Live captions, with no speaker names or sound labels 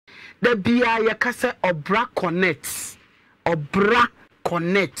The bia yakase obra connects. Obra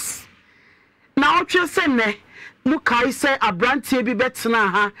connects. Na otwe se ne mu kai se abrantie bi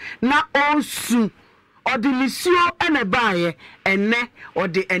betena ha na onsu odi misio ene baaye enne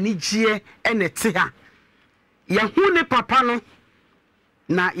odi anigye ene te ha ya hu ne papa no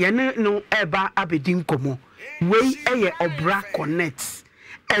na ye ne no eba abedin komo wei eye obra connects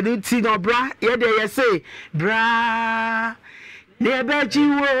editi no bra ye de ye say bra ne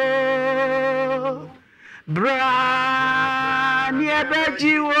bejiwo bra ne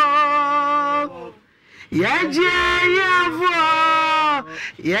bejiwo yeje yafo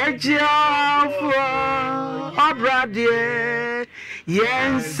obra de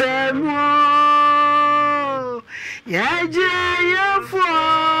yensemo yeje yafo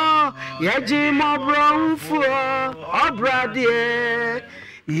yeje mobronfo obra de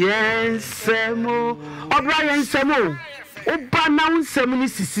yensemo obra yensemo oba na unsem ni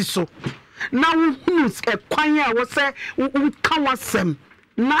sisi so na hunu ekwan a wo se wo ka wasem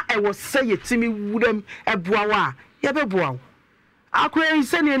na e wo se yetimi wuram eboawa ye beboa akwa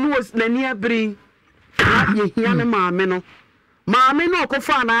ise ne nu nani abrin na ye hia ne maame no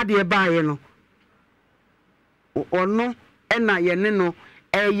okofa na ade baaye no ono ena ye ne no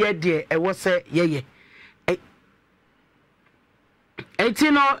eye de e wo se yeye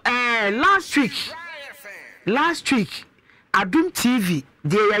etino last week Adum TV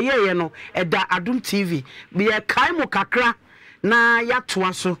de ye no eda Adum TV be kai mo kakra na ya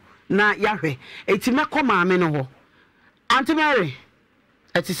toa so na ya hwe eti mekọ maame no ho Auntie Mary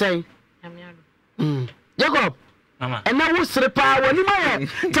eti say Jacob mama and now what's the power ni ma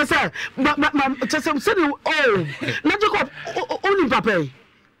just say oh na Jacob uni papa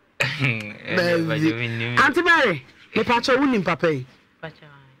Auntie Mary me pacho uni papa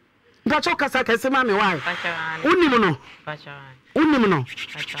pacho kasa kese mame why uni mo no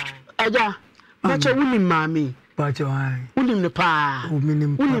aja pacho uni mami pacho why uni ne pa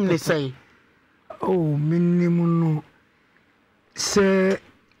uni ne say oh minimum se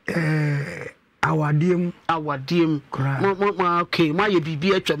awadiem okay ma ye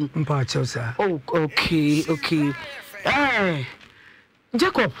bibi atwam mpacho sa oh okay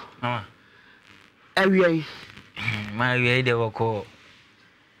Jacob mama awie ma awie de woko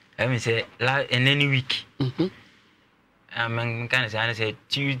me say in any week can say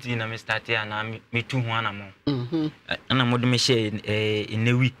Tuesday na me start here na me tu ho anamo ana mo de me share in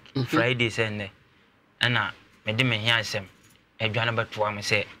a week Friday say ana me de me hia asem adwana beto am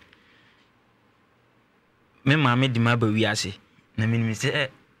say me ma me di ma ba wi ase na me mi say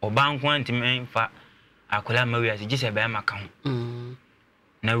oba nko anti me fa akola ma wi ase gise ba maka ho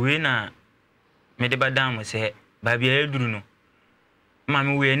na we na me de badam say ba bia eduru no ma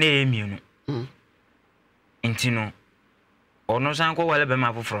me we na emienu intino ono san ko wale be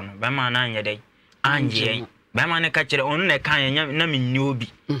ma foforo no be ma na anye dai anje be ma ne ka kire ono na kan nya na me nyi obi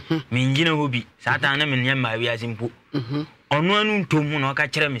me ngina obi satan na me nya ma wi ase mpo ono anu ntom no ka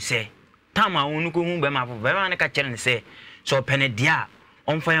kire me se tama onu ko hu be ma foforo be ma ne ka kire ne se so pene dia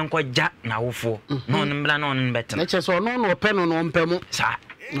onfa yenko ja na wofo no no mbla no no betem na che so no no pe no no mpemu sa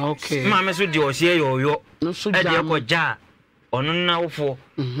okay ma me so di o se yoyo no so e de ko ja ono na wofo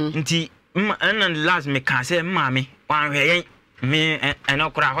nti and last me can say mammy wan hwe me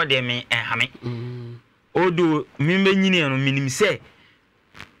enokura ho de me enhame odo me nyini no minim say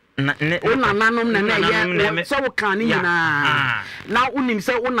na nanom na ye so kan ni nyina na unim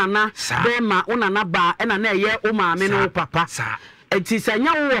say unana be ma unana ba na na ye o maame no papa enti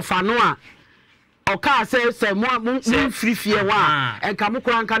sanya wo fa no a oka say mo free fie wa enka mo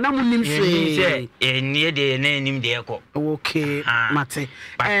kura nka na mo nim hwe nie de na nim de ekọ okay mate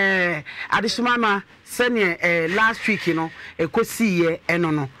adisumama sene last week no ekosi ye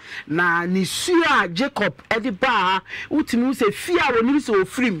eno no na ni sua Jacob edi ba utimi wo se fie a woni se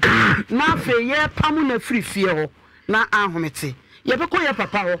ofrim na fe ye pamu na free fie ho na ahomete ye be ko ye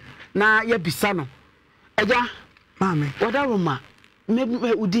papa ho na ye bisa no eja mame wada roma me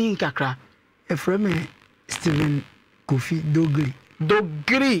udin kakra Efreme Stephen Kofi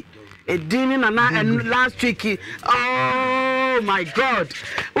Dogri edini na and last week oh my god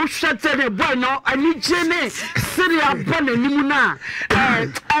who shut the boy no ani jene seria bon animu na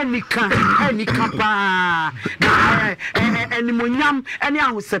anika pa animunyam ani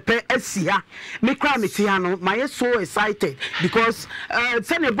ahosepe asia me kra me ti ha no my so excited because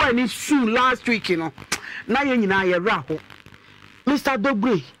send the boy ni shoe last week you know na ye nyina ye ra ho Mr.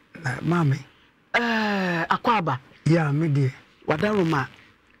 Dogri mame akwaba ya me de wadaroma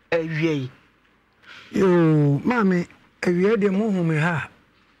awie yo mame awie de mo hu me ha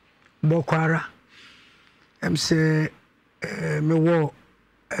bokwara em se me wo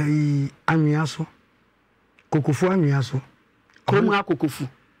anwiaso kokofu anwiaso krom akokofu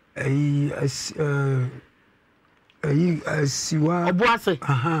siwa obuase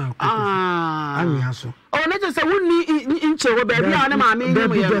anwiaso na je se wonni inche wo ba bia na ma me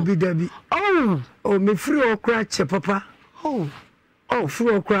nyum ye dabi me free okra che papa free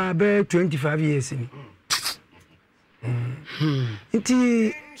okra be 25 years ni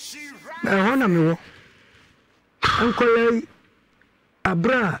nti hona me wo ankolai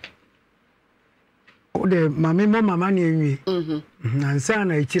abra ode mama na enwie nansa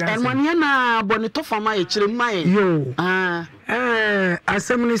na ekira enwane na bone to fama ekire mai yo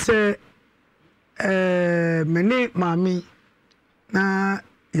asem ni se mene mami na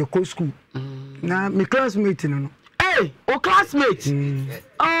yeko school na me classmate no o classmate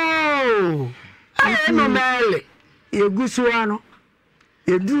no mele yegusu ano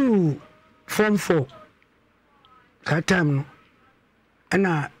yedu form 4 that time no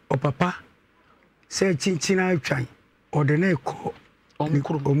ana o papa say chinchina atwan ode na eko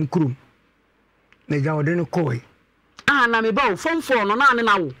omkrum na ja ode ne koi na me ba form 4 no na ne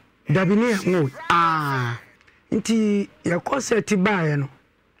na wo dabini ngo nti yakoseti bae no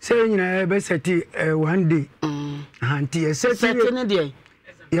say nyina be seti one day anti seti ne dey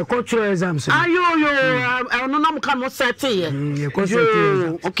cultural exams ayo no na mo kan mo seti ye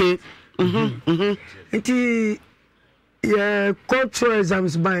okay nti cultural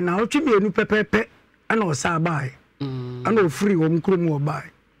exams bae na otwemi enu pepepe ana osa bae ana ofiri wo mkrom wo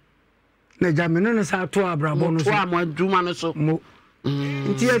bae na jamene no sa to abrabo no so to amaduma no so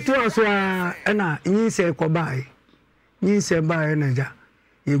nti eto aso ana nyinse ko bae nyinse bae na ja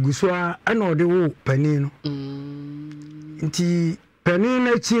yeguso ana ode wo pani no nti pani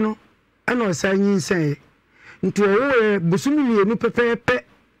na chi no ana osa nyinse nti wo busumi mienu pepepe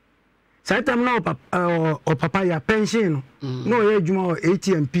saitam na o papa ya pension no ye adwuma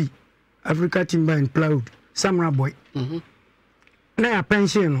ATMP Africa Timber and Plywood Samra Boy na ya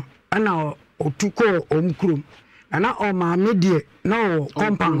pension no ana otuko omkrom ana o ma medie na o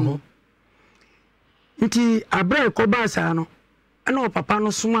compound ho nti abra ko basa no ana o papa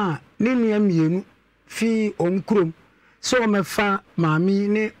no soma ne nua mienu fi omkrom so o mefa maami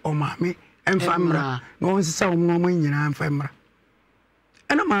ne o maami emfa mra no nsisa o no nyina emfa mra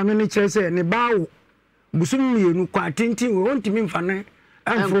ana maami ne kire se ne baawo busum mienu kwa tintin wo ntimi mfa ne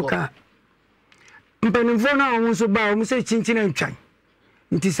amfroka mpanimfo na o nso ba o se chinchin antwan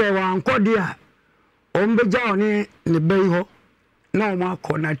nti se wa ankode a o mbeja one ne bai ho na o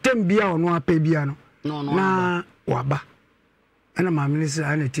makọ na tembia ono apa bia no na waba ana maami ne se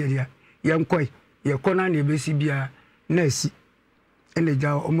ana tieria yankoi yekọ na ne besi bia na asi ene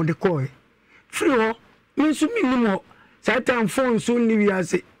ja o mo de koi free ho nso minimo Satan phone so ni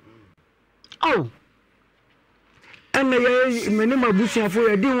wiase ene ye meni mabusuafo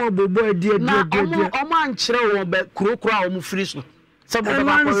ye din wo bobo adi omo ankyere wo be kurokura omo free so se bobo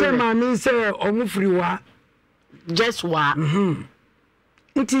ba ko se ma mi se omo free wa just wa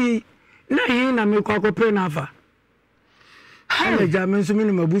nti na yi na me kwa kopre na afa ene ja me so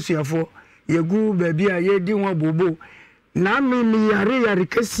meni mabusuafo ye gu ba bia ye din wo bobo na mi yare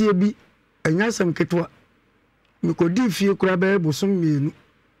kasie bi anyasam ketwa mikodi fie kura be bosom mienu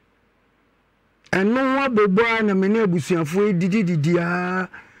eno wa bobo na me na abusuafo didi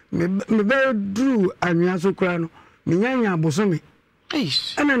me be dru anwaso kura no me nyanya bosom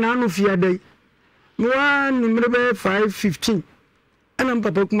ana na anu fie dai me wa ni me be 5:15 ana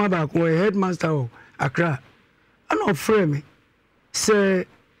papa kuma ba ko headmaster o Accra ana ofre me se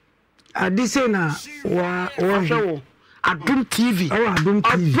adise na wa Adum TV. Adum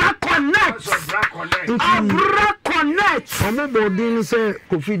TV. Abra Connect. Omo bodin se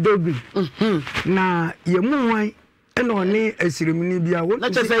Kofi Dogri. Na ye mu wan e na one asirimni bia wo.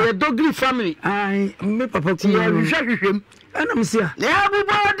 Na say ye Dogri family. Ai me papa ku ya hwehwem. Ana msia. Ya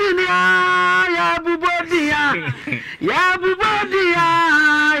bubodi ni ya bubodi ya. Ya bubodi ya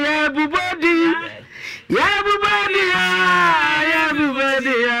ya bubodi. Ya bubodi ya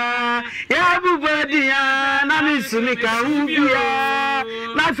bubodi ya bubodi na misumika ubia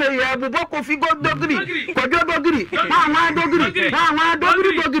na fe ya buboko fi go dogri ko dogri wa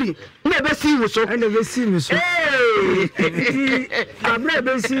dogri na be si wo so na be si mi so abra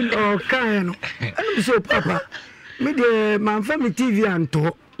be si o kan no ana so papa me de manfa mi TV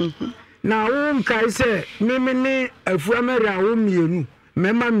anto na wo nkai se me ne afu amara wo mienu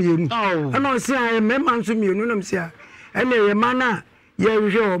mema mienu ana o se ay mema nso mienu na msia ene ye mana ye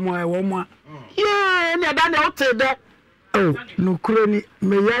hwe wo mo ye ne da ne otede no kroni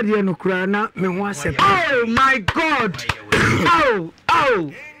me yade no kra na me ho asep oh my god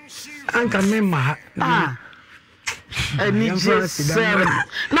oh anka me ma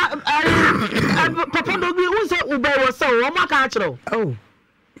Na papa Dogi who say ube was so o ma ka chiro. Oh.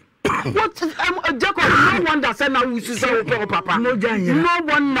 What Jacob no wonder say na we say papa. No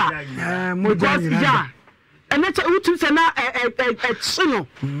wonder. Because yeah. And that's who to say na chino.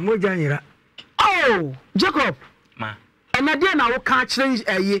 Moja nyira. Oh, Jacob. Ma. And na dey na wo ka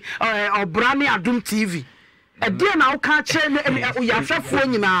chire obra ne Adum TV. E dey na wo ka chire o ya hwefo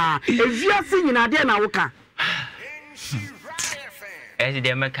nyina. Eviase nyina dey na wo ka. Ezi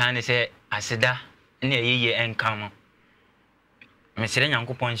de meka say aseda na yeye enkamo. Mesere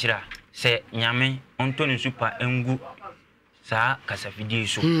Nyankopon hira say nyame onto ne super engu saa kasa video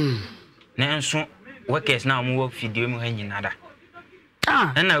so. Na enso workers na mo work video mu ha nyina da.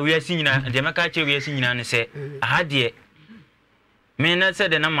 Na we asi nyina de meka che we asi nyina ne say aha de me na say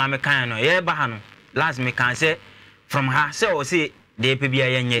de na ma me kan no ye ba ha no last me kan say from her say o say de pe bia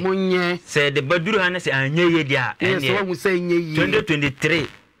ye nye say de baduru ha na say anye ye dia and so we say nye 2023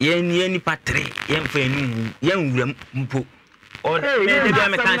 ye ni pa 3 ye mfa enu ye nwuram mpo o me de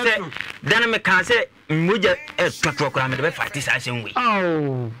me kan say dan me kan say moja twatwa kora me de be fight sa asem we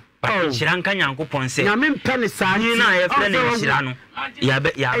shira nka Nyankopon say na me mpa ne sa ni na ye fre ne shira no ya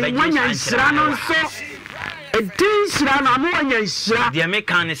be wanya shira no so edin shira na mo wanya shira de me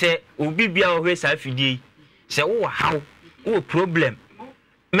kan say obi bia o hwe sa fidie say wo how wo problem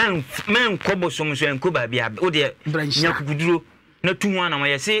men kobo so so enko ba bia o de nyakuduro na tu ho na ma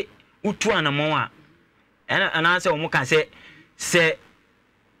ye say utu anamo a ana say o mo kan say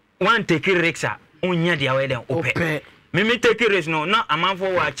one take rixa onya dia we den ope me take risk no na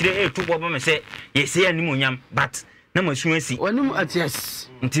amanfo wa kire etu bobo me say ye say anim onyam but na masu asi onim yes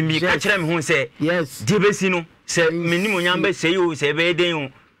ntimi ka kire me ho say yes de besi no say me nim onyam be say o say be den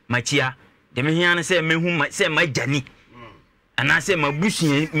o machia de me hian say me hu say majani ana say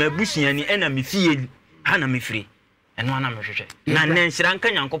mabusuan ni ena me fie ha na me firi eno ana me hwehwe na nenhyira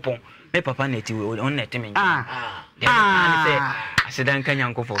nka Nyankopon me papa na ti we on na ti me asidan ka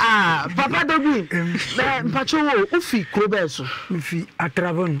Nyankopon papa Dogi mpacho wo ufi krobeso Ufi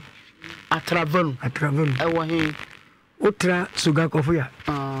atravon ewo he otra suga kofuya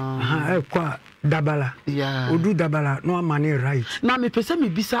kwa dabala odu dabala no amane right na me pese me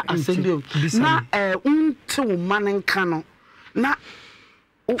bisa asende na unti wo manenka no na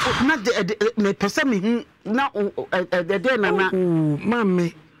me pese me hu na de na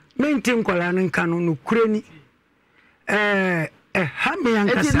mamme menti nkola nka no kureni ha me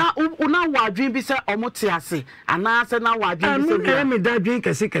yankasa na una wadwin bi se omote ase ana se na wadwin bi se me dadwin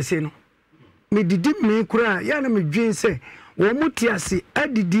kese no me didi me kura ya na me dwin se wo mote ase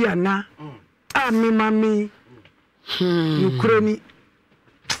adidi ana me mami nukureni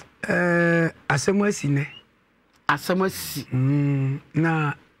asemwasi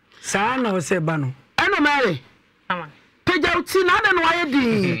na saa na o se ba no eno Mary peja uti na de no aye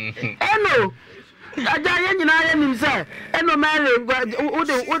din eno aja ye nyina ye nim se eno Mary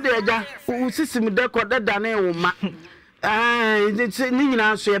ode aja usisim de ko da na e wo ma ni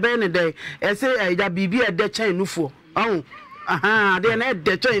nyina so ye be ne de e se aja bibi e de chan nufuo de na e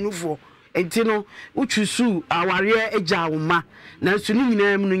de chan nufuo enti no utwusu aware eja wo ma na so ni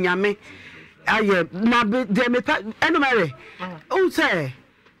nyina mu nyame aye na de me eno Mary o se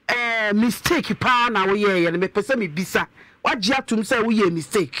mistake pa na wo ye me pese me bisa waji atum say wo ye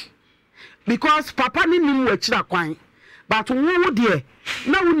mistake because papa ni nim wa kira kwan but wo de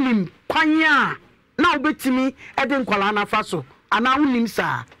na wo nim kwan a na wo betimi e de nkwala na fa so ana wo nim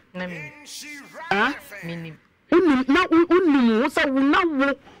sa na mi unim na unim wo say wo na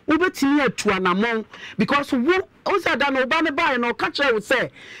wo betimi atu anamon because wo o say da no ba ne ba no ka kire wo say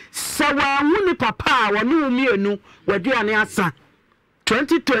wa wo ni papa wo no mienu waduane asa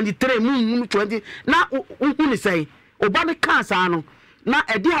 2023 mu 20 na uni say oba ne kansa no na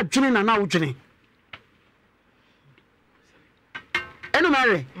edi adwene na wodwene eno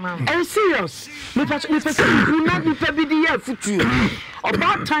Mary serious me person na me pebidi ya futu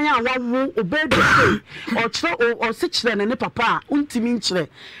oba tan a wawo obedi o kire o se kire ne papa untimi nkire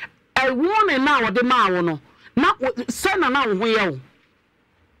e won na wode ma wo no na se na wo ho ye wo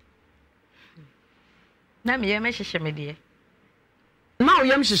na me ye me hihye me de na o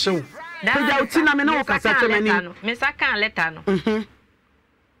yam hihye peja uti na me na o kasa temani me saka letter no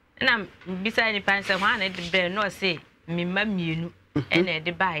na bisa ni panse ho na de be no say me ma mienu ena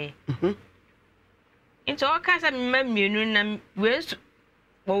de bae into o kasa me ma mienu na we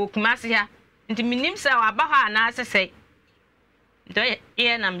wo kumase ha nti minim sa wa ba ha na asese do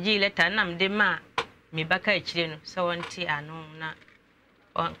ye na mji letter na mde ma me baka akire no se wonti ano na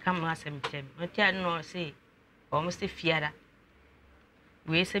on kam asem tem wonti ano say o mo se fiara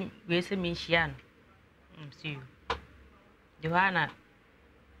we se me hia no see you Johanna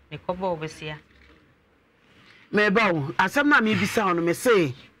me kobo obesia me ba wo asem na me bisa ono me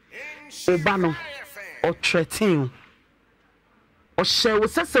say oba no o threaten o she wo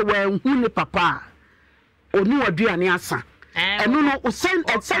sese wa hu ne papa oni waduane asa eno no o sen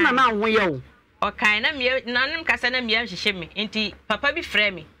na ho ye wo o kan na me nanim kasa na me hwehwe me enti papa bi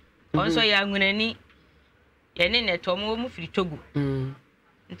frɛ me onso ya ngunani ye ne neto mu firi Togo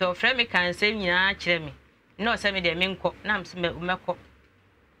nti o frɛ me kan se nyina kyerɛ me no se me de me nkɔ na am se mekɔ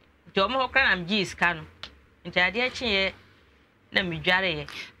nti o mo hokra na mgi iska no nti ade akye na me dware ye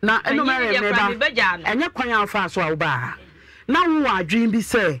na eno mere me ba enye kwan afa so a wo ba na wo adwen bi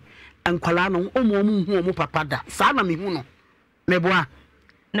se enkwala no omo hu omo papa da sa na me hu no me boa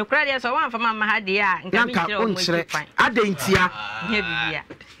no kra de so wan fa mama ha de a nka me kyerɛ o mo kwan adentia nye bibia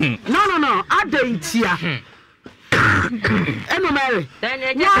no adentia eno mere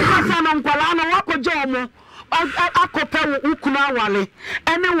ya ka no nkwala no wakoje omo akopa wo ukunu awale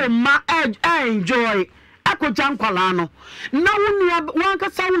ene wo ma enjoy akoja nkwala no na wonu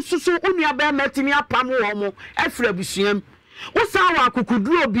wankasa wususu onua ba matimi apam wo mo afra busuam wo sa wa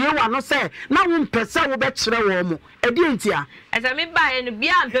akukuduro bie wa no se na wo mpese wo be kire wo mo edi entia asa me ba ye no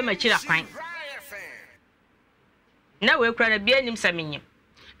bia ampe ma kira kwan na we kura na bia nim sa menyim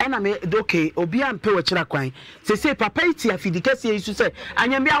ena me okay obi ampe wo kira kwan se papa iti afidikase yisu se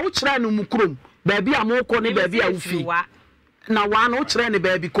anyame a wo kira no mu krom ba bia mo ko ne ba bia wo fi na wa no kire ne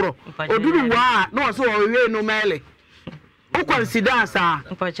ba bi kro oduru wa na wo so wo we no mele o consider sa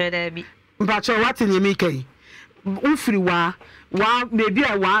mpacho da bi mpacho what in yemi kai ufiri wa maybe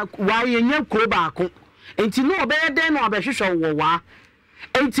wa yenye kro ba ko enti no obeye den no obehwehwe wo wa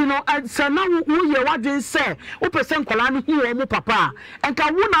enti no sana wo ye wadwen se wo pese nkola no hu wo mo papa enka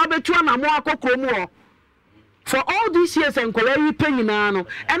wo na obetu na mo akokro mu ho for all these years nkola yi panyina no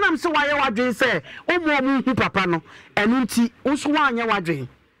enam se wa ye wadwen se o mo hu papa no enu nti wo so wa anya wadwen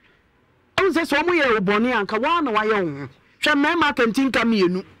o se so mo ye oboni anka wa na wa ye ho hwe mema kantinka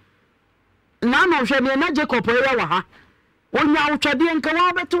mienu na no hwe me na Jacob ya wa ha wonya wo twade nka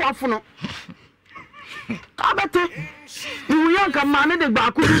wa bete wafono abete ni yanka mane de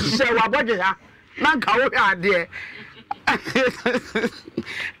gba ku se wa bodwe ha na nka wo ade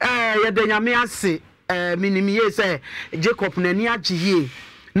ya de nyame ase minimiye se Jacob nani agiye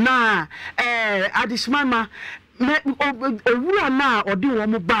na adishman ma owura na odi wo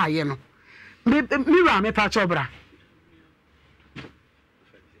mo baaye no mi ra me pa chobra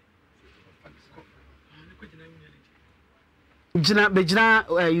Bejina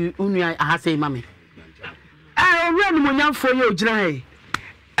unua ahase mame owura ni monyamfo ye ogina he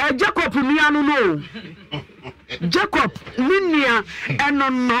Jacob nuanu no Jacob ninia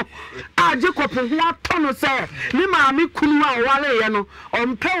enono Jacob ho atono se ni maami kunu a wale ye no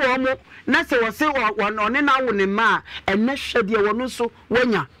ompe wo mo na se wo se one na wo ne ma enne hwede wo no so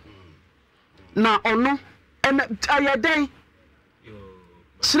wanya na ono ayeden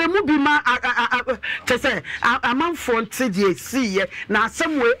Sremu bi ma tese amanfo ntide siye na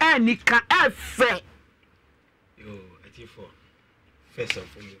asemwe anika efe for first and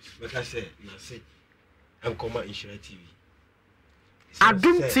foremost like I said na say Ankoma Insura TV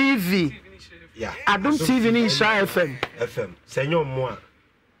Adum TV yeah Adum TV ni Insura FM senyo mo a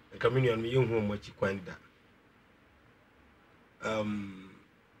communion me yehu mo chi kwanda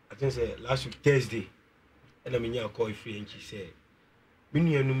I think say last week Thursday and I mean ya call free and she said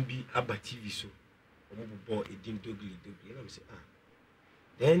Minianum bi aba TV so omo edin dogli and I'm say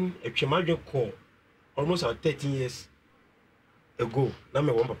then a chemajo call almost 13 years ago na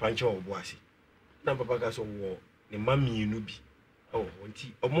me won papa nche obo ase na papa ga so wo ne mami enu bi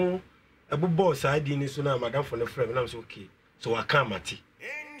nti omo ebobo side ni so na madam for the friend na I'm say okay so I come at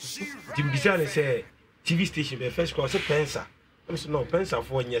Timbisa ne say TV station be first call so pensa I'm say no pensa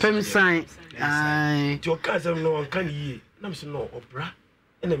for years pensa ai to kaza no kan yi na I'm say no obra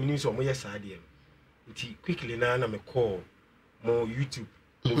and I mean so mo yes ade nti quickly na me call mo YouTube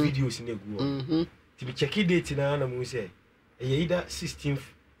mo videos in egu to be check date na mo say either 16th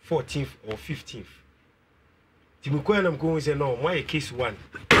 14th or 15th to me ko na mo say no my case one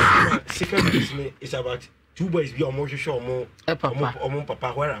second case is about two boys be omo show omo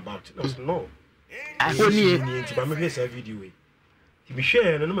papa where about no Oni nti ba me face video we to be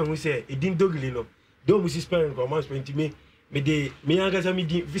share no mo say edin dogli no do mo si spend ko mo spend me de me anga sa me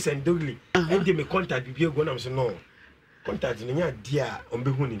di Vincent Dogli and de me contact bi go na mo say no contact ni nya dia on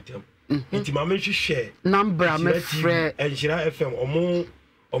be hu ni ntem nti ma me share number me frɛ Insura FM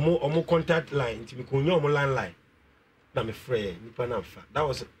omo contact line nti me ko nya omo landline na me frɛ nipa na fa that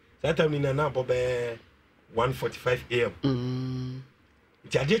was that time ni na bobe 1:45 am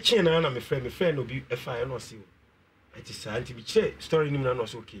nti ade chen na me frɛ no bi fa no si It is anti be che story nim na no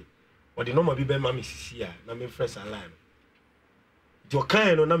so okay. Or the normal be be ma me sisi a na me fresh alarm. Your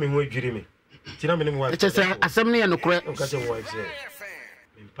kind no na me ho adwiri me. Ti na me ne wife. It is asem ne no kore. No ka say wife say.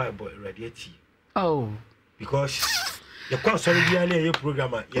 Me pie boy radiate. Oh. Because the course sorry be na your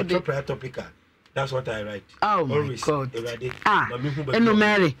programmer, your top topic. That's what I write. Oh my always God. No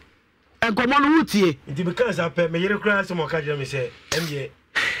Mary. And come on wutie. It because I pay me yere kra some ka me say MBA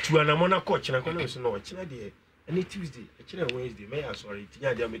to an amona coach na kono so no china de any Tuesday, china Wednesday, me sorry,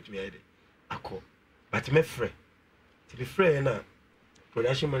 tinya dia meet me head. Akọ. But me frɛ. To be frɛ na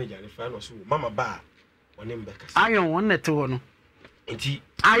production manager ni fa no so mama ba one mbeka. Ayon won net ho no. Enti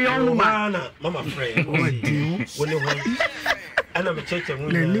ayon woman na mama frɛ. Woni ho. Ana me cheche mu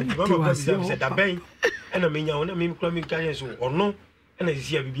mama ba say da ben. Ana me nya wona me kura me kan so ono ana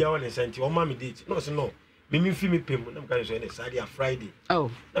sisi ya bibia wona senti o ma me date. No so no. Me fi me pem na me kan so na Saturday Friday.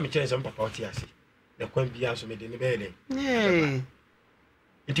 Oh. Na me chere some papa oti ase. Na kwan bia so me de ne be den. Yeah.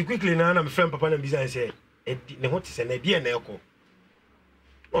 Enti quickly na me friend papa na bizan say ne ho te se na bia na ekọ.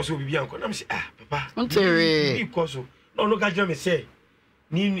 No so bibia anko na me say papa. Ontere. Because no no ga jira me say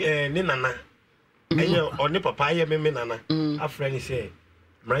ni ne nana. Enya o ne papa ye me nana. A friend say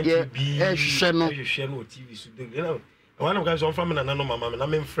Mranti bi hwe no TV so de. One of guys on from nana no mama na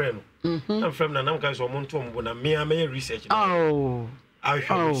me friend no. I'm from nana guys on monto mbo na me research. Oh. I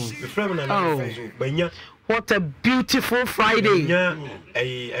the friend nana so banya. What a beautiful Friday. Yeah,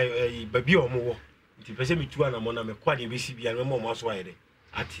 a baby or more. Ti pese mi tu ana mo na me kwa de be si bia me mo so ayede.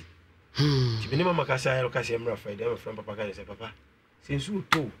 Ati. Ti be ni mama ka say ka say emra Friday my friend papa ka say papa. Since you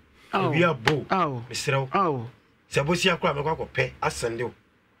to. We are bo. Oh. Misrew. Oh. Se bo si akwa me kwa pe asende o.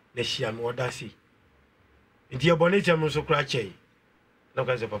 Na hia me oda si. Nti e bone chem so kra chei. Na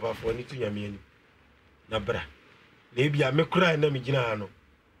ka say papa fo ni tu nyame ani. Na bra. Na bia me kra na me gina ha no.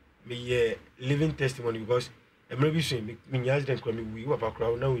 Me living testimony because emre bi so me nyas den kwa me wi papa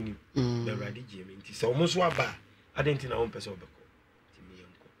kra na woni. Na radi je me nti se o mo so aba adenti na won pese obeko. Ti me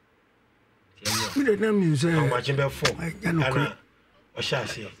yanko. Me na me say. Na wa chembe fo. Ana o sha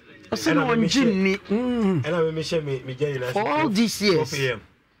se. O se no njini. Ana me share me jani na. For all these years.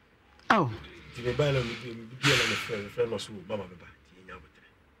 Oh. Ti me ba na me bia na me friend no so mama beba. Ti nya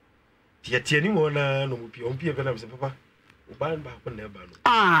botre. Ti ni mo na no mo pie on pie be na me say papa. Ban ba ko na ba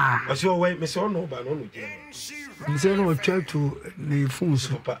no. O se o we me say no ba no no je. Me say no try to na phone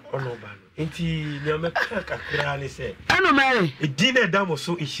so. Papa ono ba no. Enti ni me kakra ni say. Eno Mary. E di na da mo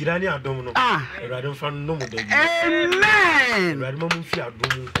so ihira ni adom no. Erade mfa no mo da bi. Amen. Erade mo mfi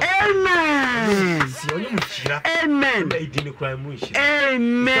adom. Amen. Si onye mo hira. Amen. Na e di ni kra mo hira.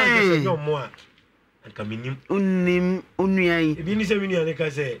 Amen. Yo mo a anka minim. Unim unuai. E bi ni se mi ni ka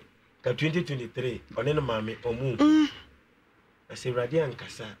say ka 2023 one no mame omu. Ase Erade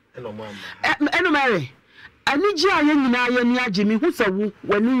ankasa na omo ama. Eno Mary. Ani ji aye nyina aye ni age mi hu se wo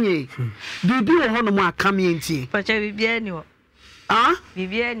wani ye. Bibi wo hono mu aka me ntie. Pacha bibia ni wo.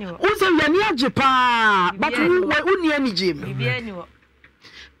 Bibia ni wo. Wo se wani age pa, but wo ni ani je mi. Bibia ni wo.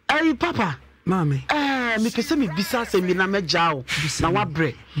 Hey papa, mami. Me pese me bisa se mi na meja o. Na wa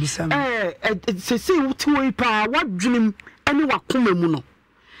bre. Bisa. Se wo ti wo pa, wa dwunim ani wa koma mu no.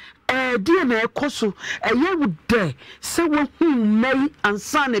 Dia na ekoso eye wo de se wo hu mai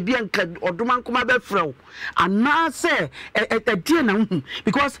ansa na bia nka odoman koma be frɛw ana se dia na hu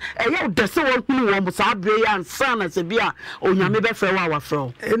because eye wo de se wo hu wo mo sa bre ya ansa na se bia onyame be frɛw a wa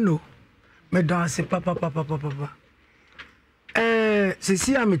frɛw eno me da se papa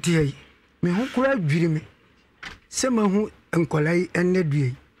sisi ameti yi me hu kura dwiri me se ma hu enkolai enne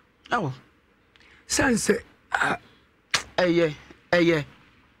due awo sanse eye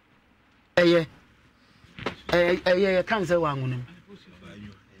kan say wa ngunem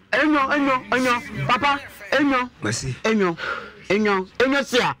enyo papa enyo masi enyo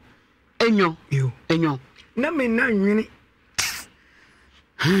sia enyo na me na nwini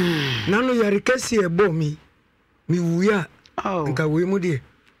na no yare kesi e bo mi wuya nka we mu de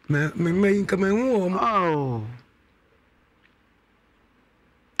me nka me hu o mo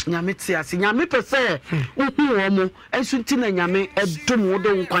nyame tiase nyame pese uhu wo mo ensunti na nyame edum wo de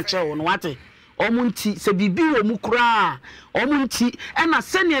nkwache wo no wate omo nti se bibi wo mu kura omo nti na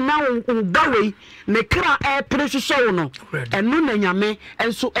sene na wo bawei ne kra e prehwehwe wo no eno na nyame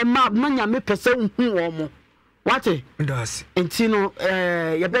enso ema na nyame pese uhu wo mo wate ndase enti no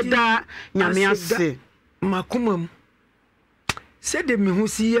ye beda nyame ase makomam se de me hu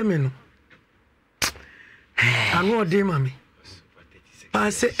si ye me no anu ode mami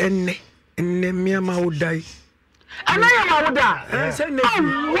Pase enne miama udai. Anaya mauda.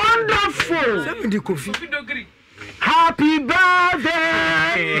 Wonderful. Send me the coffee. Happy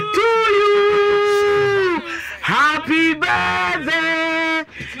birthday to you. Happy birthday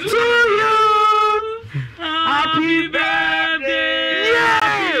to you. Happy birthday.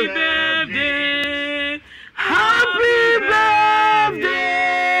 Happy birthday. Happy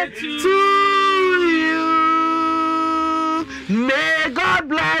birthday to you. May God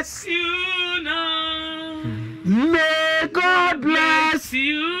bless you now. May God bless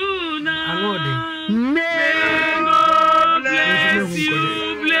you now. May God bless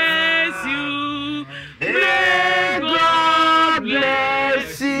you. Bless you. May God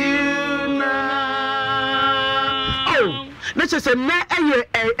bless you now. Oh, let's just say, na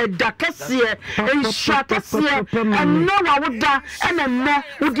a dakasier, a shakasier, and no one would die, and a no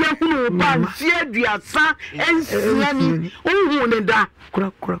would you ban fear your son and Siani. Oh, da.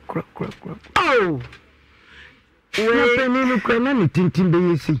 Oh,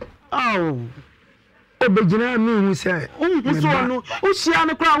 oh. Obejina mi hu say so no o sia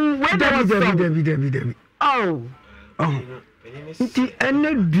no kra hu we David oh nti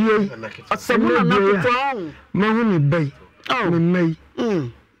ene due asemu na nato ma hu ni bay me mai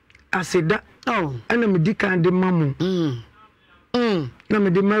aseda ene me di kan de mamu na me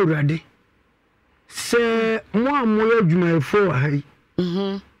de mawurade se mo amoya adwumayefo ahai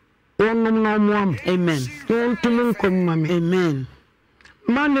wonnom na mo am amen wontum nkom ma me amen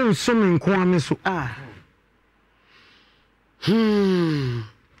mane so me nko ame so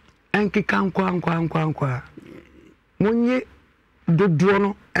Enki kankwa monye dodoɔ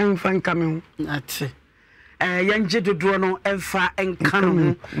no emfa nka me ho ate yanje dodoɔ no emfa enka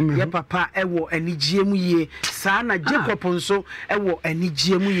no ye papa ewo anigye mu ye saa na Jacob nso ewo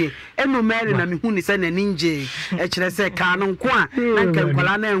anigye mu ye eno Mary na me hu ni sɛ na ninje kyerɛ sɛ ka no nko a na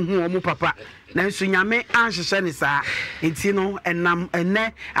nkwala na ehu omo papa na nso nyame anhyehyɛ ne saa enti no enam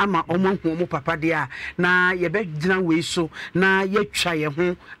ene ama omo hu omo papa de a na ye be gyina wei so na ye twa ye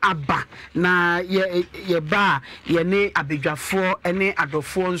ho aba na ye ba ye ne abedwafo ene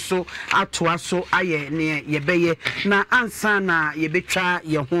adofo nso atoa so aye ne ye beye na ansa na ye betwa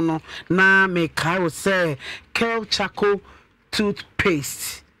ye ho no na me kai wo say Kel Chaco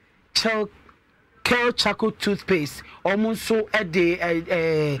toothpaste Kel Chaco toothpaste omunso ede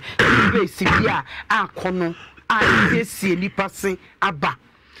toothpaste bia akono a sie nipa sen aba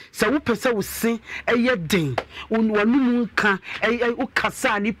se wo pese wo sen eye den wonum nka wo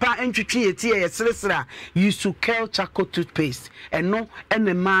kasa nipa entwetwe yeti ye seresera yusu Kel Chaco toothpaste eno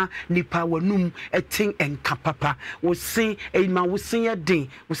enema nipa wonum etin enka papa wo sen ma wo sen ye den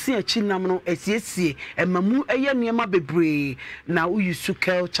wo sen achi nam no esiesie emamu eye niema bebre na wo yusu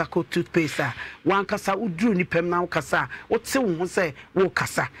Kel Chaco toothpaste a wan kasa udru nipam na wo kasa wo te wo ho se wo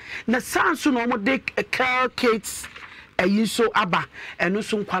kasa na sanso no mo de Kel Kids ayi so aba eno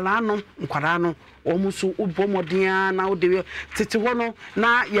so nkwara no omuso ubomodia na ode tete ho no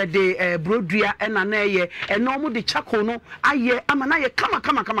na ye de brodua ena na ye eno mu de chako no aye ama na ye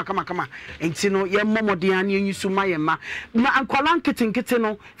kama enti no ye momodia na enyisu ma ye ma ankwala nkete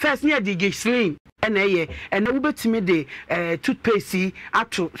no first ne de gislin ena ye ena wubetimi de toothpaste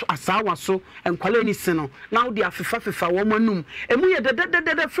ato asawa so enkwala ni se no na ode afefa wo manum emu ye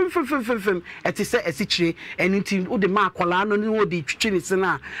de fim eti se esichire enti ode ma akwala no ni ode twitwi ni se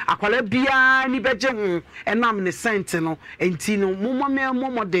na akwala bia ni beje ho enam ne sent no enti no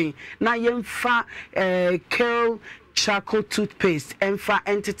momoden na yemfa Kel Chaco toothpaste emfa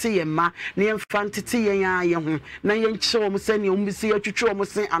entity yema na yemfa entity ye ho na yenche wo se ne ombisi atwetwe wo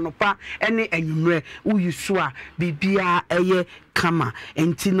se anopa ene anwumre uyusu a bibia eye kama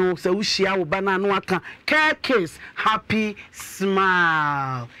enti no se wuhia wo bana no aka Kel Kids happy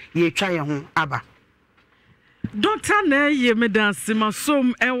smile ye twa ye ho aba Doctor na ye me dance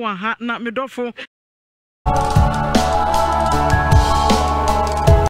masom enwa ha na me dofo